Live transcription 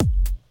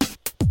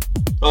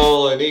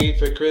All I need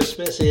for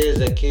Christmas is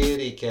a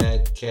kitty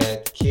cat,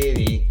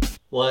 kitty.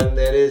 One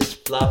that is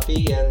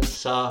fluffy and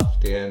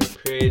soft and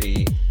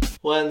pretty.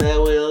 One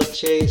that will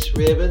chase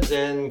ribbons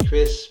and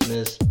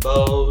Christmas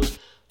bows.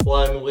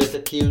 One with a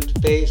cute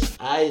face,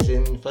 eyes,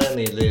 and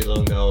funny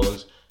little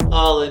nose.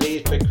 All I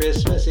need for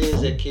Christmas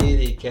is a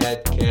kitty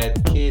cat,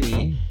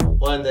 kitty.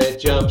 One that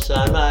jumps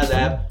on my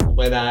lap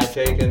when I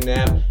take a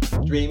nap,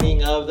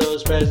 dreaming of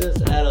those presents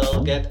that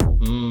I'll get.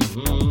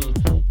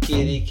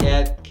 Kitty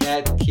cat,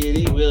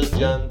 kitty will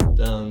jump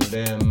on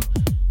them.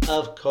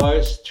 Of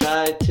course,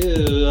 try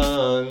to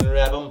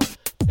unwrap them.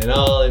 And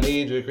all I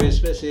need for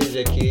Christmas is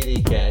a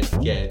kitty cat,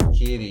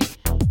 kitty.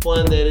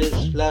 One that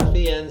is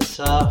fluffy and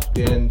soft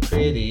and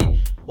pretty.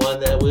 One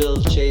that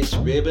will chase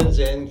ribbons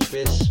and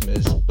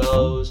Christmas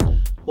bows.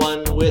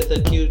 One with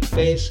a cute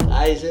face,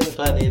 eyes, and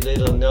funny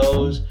little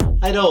nose.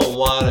 I don't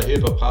want a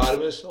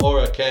hippopotamus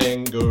or a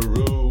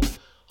kangaroo,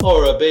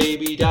 or a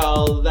baby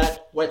doll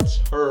that wets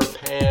her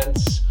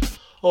pants,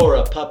 or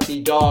a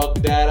puppy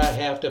dog that I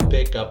have to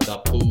pick up the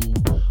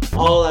poo.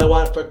 All I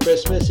want for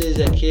Christmas is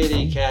a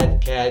kitty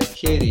cat,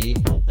 kitty.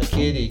 A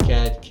kitty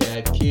cat,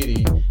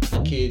 kitty.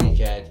 A kitty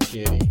cat,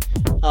 kitty.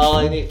 All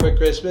I need for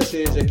Christmas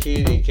is a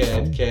kitty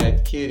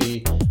cat,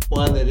 kitty.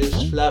 One that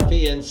is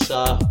fluffy and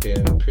soft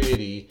and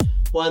pretty.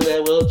 One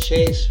that will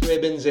chase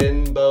ribbons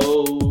and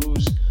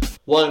bows.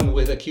 One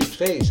with a cute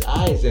face,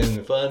 eyes,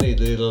 and funny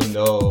little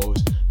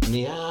nose.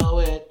 Meow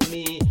at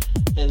me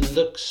and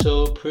look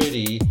so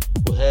pretty.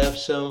 We'll have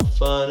some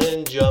fun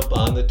and jump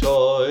on the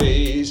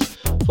toys.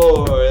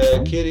 For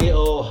a kitty,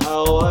 oh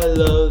how I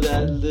love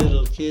that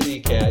little kitty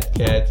cat,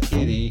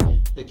 kitty.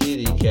 The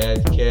kitty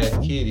cat,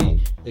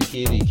 kitty. The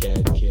kitty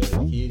cat,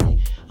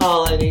 kitty.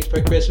 All I need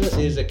for Christmas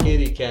is a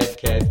kitty cat,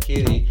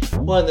 kitty.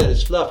 One that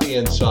is fluffy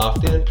and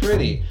soft and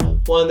pretty.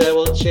 One that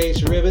will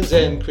chase ribbons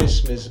and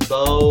Christmas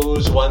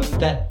bows. One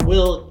that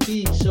will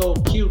be so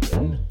cute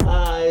and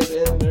eyes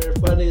and her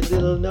funny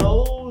little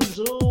nose.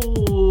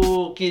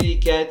 Oh, kitty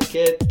cat,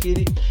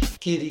 kitty.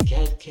 Kitty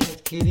cat,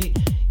 kitty.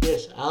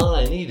 Yes, all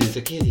I need is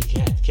a kitty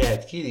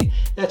cat, kitty.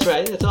 That's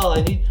right, that's all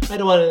I need. I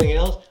don't want anything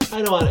else.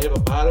 I don't want a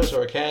hippopotamus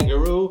or a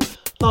kangaroo.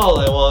 All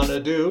I want to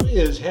do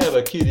is have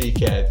a kitty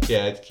cat,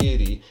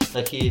 kitty.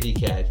 A kitty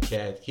cat,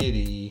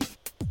 kitty.